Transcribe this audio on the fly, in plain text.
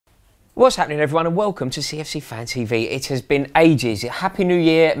What's happening, everyone, and welcome to CFC Fan TV. It has been ages. Happy New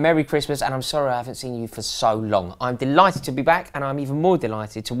Year, Merry Christmas, and I'm sorry I haven't seen you for so long. I'm delighted to be back, and I'm even more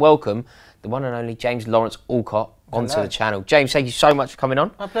delighted to welcome the one and only James Lawrence Alcott onto the channel. James, thank you so much for coming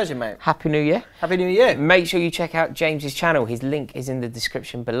on. My pleasure, mate. Happy New Year. Happy New Year. Make sure you check out James's channel. His link is in the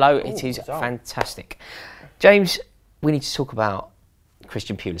description below. It is fantastic. James, we need to talk about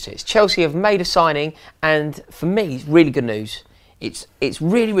Christian Pulisic. Chelsea have made a signing, and for me, it's really good news. It's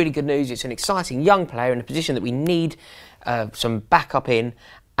really, really good news. It's an exciting young player in a position that we need some backup in,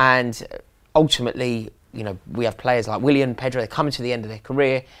 and ultimately, you know, we have players like Willian, Pedro. They're coming to the end of their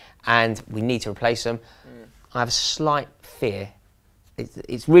career, and we need to replace them. I have a slight fear.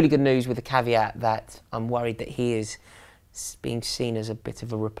 It's really good news with the caveat that I'm worried that he is being seen as a bit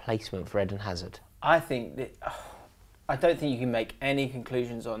of a replacement for Eden Hazard. I think that I don't think you can make any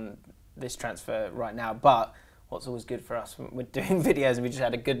conclusions on this transfer right now, but what's always good for us when we're doing videos, and we just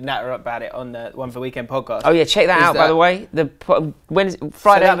had a good natter about it on the One for Weekend podcast. Oh yeah, check that out, by the way. When is it?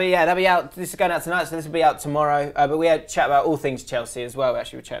 Friday? So that'll be out. This is going out tonight, so this will be out tomorrow. But we had a chat about all things Chelsea as well.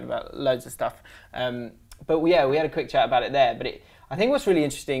 Actually, we're chatting about loads of stuff. But yeah, we had a quick chat about it there. But I think what's really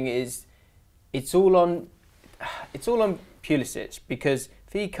interesting is it's all on Pulisic, because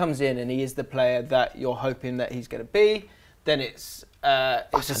if he comes in and he is the player that you're hoping that he's going to be, then it's a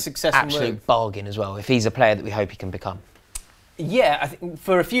successful absolute bargain as well, if he's a player that we hope he can become. Yeah, I think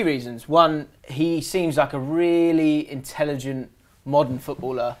for a few reasons. One, he seems like a really intelligent modern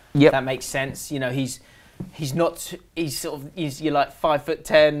footballer. Yep. That makes sense. You know, he's you're like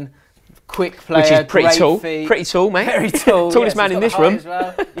 5'10", quick player, which is pretty great tall. feet. Pretty tall, mate. Very tall. Tallest man in this room. As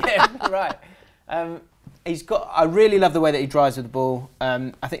well. Yeah, right. I really love the way that he drives with the ball.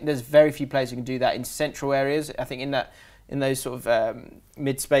 I think there's very few players who can do that in central areas. I think in those sort of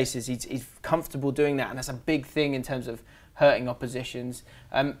mid spaces, he's comfortable doing that, and that's a big thing in terms of hurting oppositions.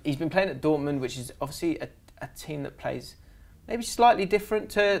 He's been playing at Dortmund, which is obviously a team that plays maybe slightly different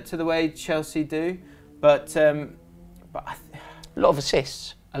to the way Chelsea do, but a lot of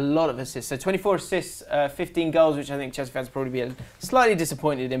assists. A lot of assists. So 24 assists, 15 goals, which I think Chelsea fans probably be slightly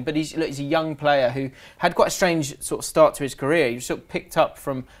disappointed in. But he's a young player who had quite a strange sort of start to his career. He was sort of picked up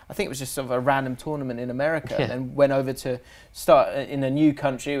from, I think it was just sort of a random tournament in America, and then went over to start in a new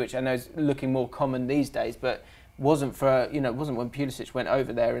country, which I know is looking more common these days, but wasn't when Pulisic went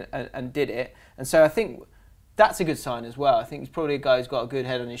over there and did it. And so I think that's a good sign as well. I think he's probably a guy who's got a good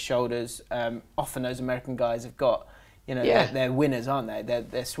head on his shoulders. Often those American guys have got, you know, they're winners, aren't they?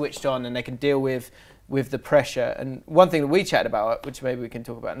 They're switched on, and they can deal with the pressure. And one thing that we chatted about, which maybe we can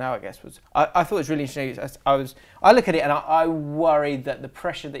talk about now, I guess, was I thought it was really interesting. I look at it and I worried that the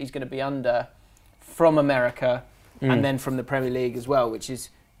pressure that he's going to be under from America and then from the Premier League as well, which is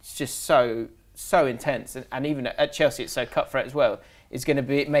just so intense, and even at Chelsea it's so cutthroat as well, is going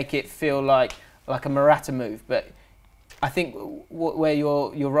to make it feel like a Morata move. But I think where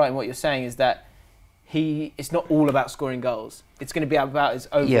you're right in what you're saying is that it's not all about scoring goals. It's going to be about his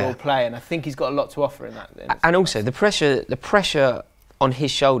overall play, and I think he's got a lot to offer in that. And also the pressure on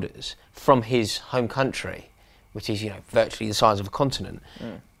his shoulders from his home country, which is, you know, virtually the size of a continent.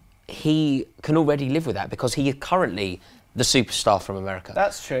 He can already live with that because he is currently the superstar from America.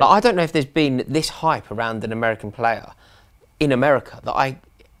 That's true. Like, I don't know if there's been this hype around an American player in America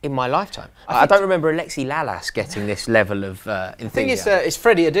in my lifetime. I don't remember Alexi Lalas getting this level of enthusiasm. I think it's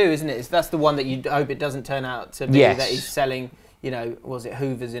Freddie Adu, isn't it? That's the one that you hope it doesn't turn out to be that he's selling, you know, was it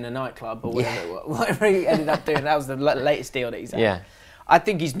Hoovers in a nightclub or whatever he ended up doing. That was the latest deal that he's had. Yeah. I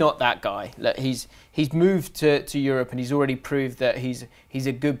think he's not that guy. Look, he's moved to Europe, and he's already proved that he's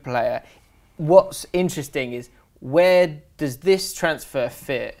a good player. What's interesting is, where does this transfer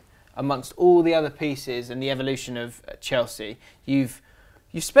fit amongst all the other pieces and the evolution of Chelsea? You've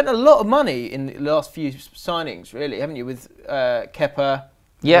spent a lot of money in the last few signings, really, haven't you? With Kepa,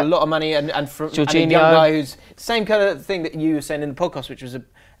 a lot of money, and a young guy who's same kind of thing that you were saying in the podcast, which was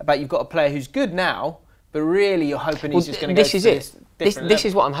about you've got a player who's good now, but really you're hoping he's just going to go to this different level. This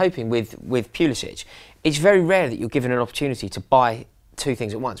is what I'm hoping with Pulisic. It's very rare that you're given an opportunity to buy two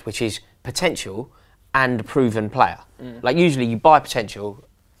things at once, which is potential and a proven player. Like, usually you buy potential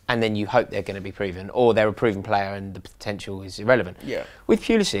and then you hope they're going to be proven, or they're a proven player and the potential is irrelevant. Yeah. With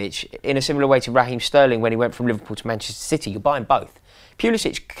Pulisic, in a similar way to Raheem Sterling when he went from Liverpool to Manchester City, you're buying both.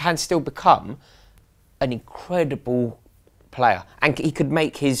 Pulisic can still become an incredible player, and he could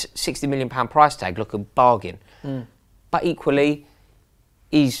make his £60 million price tag look a bargain. But equally,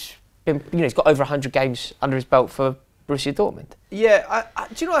 he's got over 100 games under his belt for Borussia Dortmund. Yeah,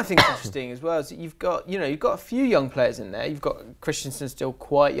 do you know what I think is interesting as well? Is that you've got a few young players in there. You've got Christensen, still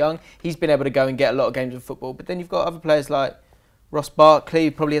quite young. He's been able to go and get a lot of games of football. But then you've got other players like Ross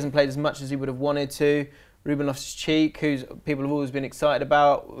Barkley probably hasn't played as much as he would have wanted to. Ruben Loftus-Cheek, who's people have always been excited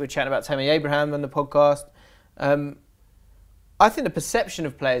about. We're chatting about Tammy Abraham on the podcast. I think the perception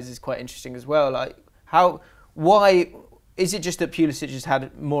of players is quite interesting as well. Like, why is it just that Pulisic has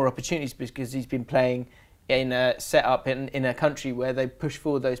had more opportunities because he's been playing in a setup in a country where they push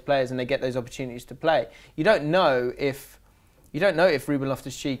forward those players and they get those opportunities to play? You don't know if Ruben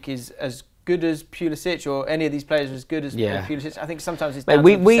Loftus-Cheek is as good as Pulisic, or any of these players are as good as Pulisic. I think sometimes it's down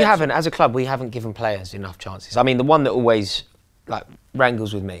to we haven't, as a club, we haven't given players enough chances. I mean, the one that always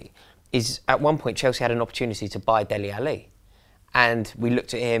wrangles with me is at one point Chelsea had an opportunity to buy Dele Alli, and we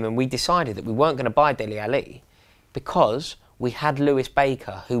looked at him and we decided that we weren't going to buy Dele Alli because we had Lewis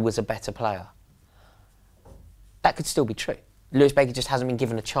Baker, who was a better player. That could still be true. Lewis Baker just hasn't been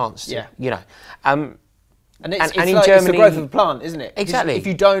given a chance to, And it's in Germany, it's the growth of a plant, isn't it? Exactly. If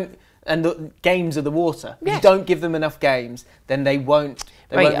you don't, and the games are the water. If you don't give them enough games, then they won't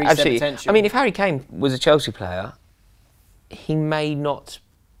reach their potential. I mean, if Harry Kane was a Chelsea player, he may not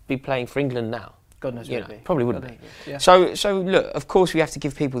be playing for England now. God knows where probably wouldn't be. Yeah. So look, of course we have to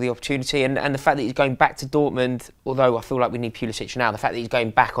give people the opportunity, and the fact that he's going back to Dortmund, although I feel like we need Pulisic now, the fact that he's going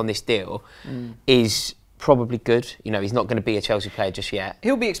back on this deal is probably good. He's not going to be a Chelsea player just yet.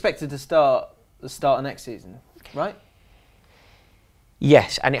 He'll be expected to start the start of next season, right?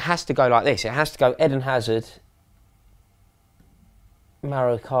 Yes, and it has to go like this. It has to go Eden Hazard,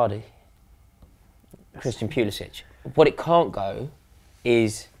 Mauro Icardi, Christian Pulisic. What it can't go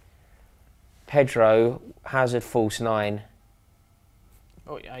is Pedro, Hazard, false nine.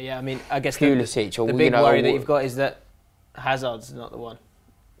 Oh yeah. I mean, I guess Pulisic. The big worry that you've got is that Hazard's not the one.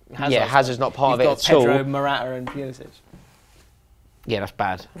 Hazard's not part of it at all. Pedro, Morata, and Pulisic. Yeah, that's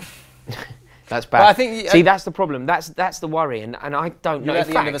bad. That's bad. But I think see, that's the problem. That's the worry, and I don't know. You're at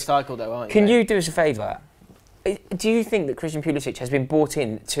the end of a cycle, though, aren't you? Can you do us a favour? Do you think that Christian Pulisic has been brought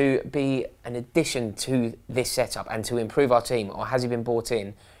in to be an addition to this setup and to improve our team, or has he been brought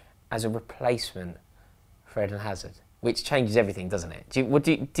in as a replacement for Eden Hazard, which changes everything, doesn't it? Do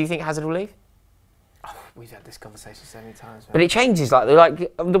you think Hazard will leave? Oh, we've had this conversation so many times. But it changes, like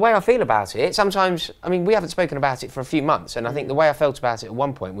the way I feel about it. Sometimes, I mean, we haven't spoken about it for a few months, and I think the way I felt about it at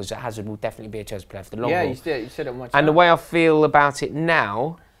one point was that Hazard will definitely be a Chelsea player for the long haul. Yeah, you said it on my channel. And the way I feel about it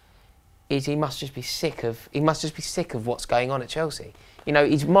now is he must just be sick of what's going on at Chelsea.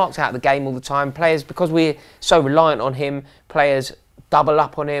 He's marked out of the game all the time. Players, because we're so reliant on him, players double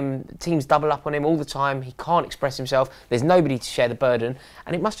up on him, teams double up on him all the time. He can't express himself. There's nobody to share the burden,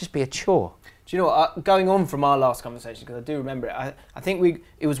 and it must just be a chore. Do you know what, going on from our last conversation, because I do remember it, I think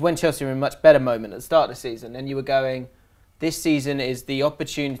it was when Chelsea were in a much better moment at the start of the season, and you were going, this season is the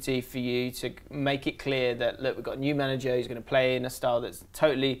opportunity for you to make it clear that, look, we've got a new manager who's going to play in a style that's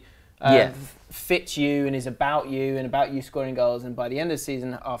totally fits you and is about you and about you scoring goals, and by the end of the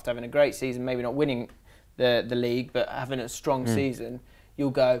season, after having a great season, maybe not winning the league, but having a strong season, you'll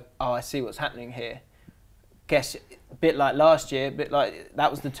go, oh, I see what's happening here. Guess a bit like last year,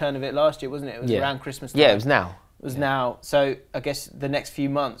 that was the turn of it last year, wasn't it? It was around Christmas time. Yeah, it was now. It was now. So I guess the next few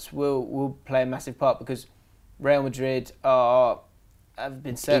months will play a massive part, because Real Madrid have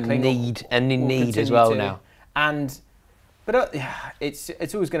been circling. In need as well now. But it's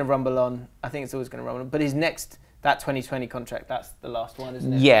always going to rumble on. I think it's always going to rumble on. But that 2020 contract, that's the last one,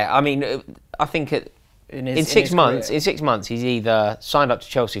 isn't it? Yeah, I mean, I think in 6 months, he's either signed up to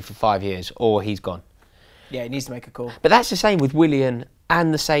Chelsea for 5 years or he's gone. Yeah, he needs to make a call. But that's the same with Willian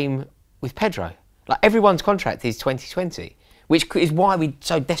and the same with Pedro. Like, everyone's contract is 2020, which is why we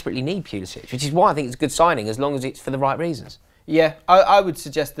so desperately need Pulisic, which is why I think it's a good signing as long as it's for the right reasons. Yeah, I would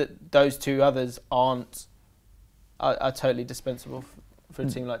suggest that those two others are totally dispensable for a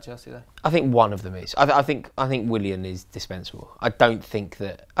team like Chelsea, though. I think one of them is. I think Willian is dispensable. I think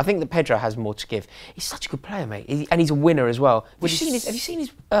that Pedro has more to give. He's such a good player, mate, and he's a winner as well. Have you seen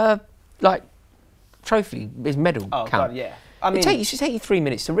his trophy, his medal count? God, yeah. I mean, it should take you 3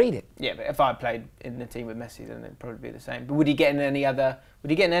 minutes to read it. Yeah, but if I played in the team with Messi, then it'd probably be the same. But would he get in any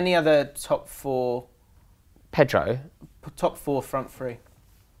other top four? Pedro? Top four front three.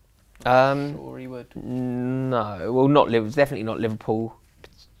 Sure he would. No, well, definitely not Liverpool.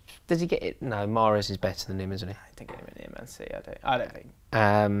 Does he get it? No, Mahrez is better than him, isn't he? I think get him in Man City. I don't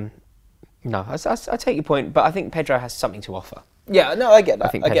think. No, I take your point, but I think Pedro has something to offer. Yeah, no, I get that. I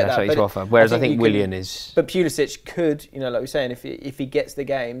think Pedro has something to offer, whereas I think Willian is. But Pulisic could, like we're saying, if he gets the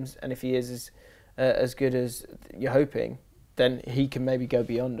games and if he is as good as you're hoping, then he can maybe go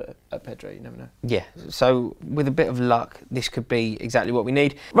beyond at Pedro. You never know. Yeah. So with a bit of luck, this could be exactly what we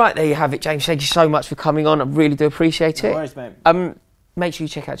need. Right, there you have it, James. Thank you so much for coming on. I really do appreciate it. No worries, mate. make sure you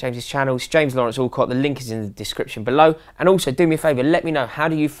check out James's channel. It's James Lawrence Alcott. The link is in the description below. And also, do me a favour, let me know, how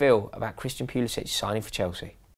do you feel about Christian Pulisic signing for Chelsea?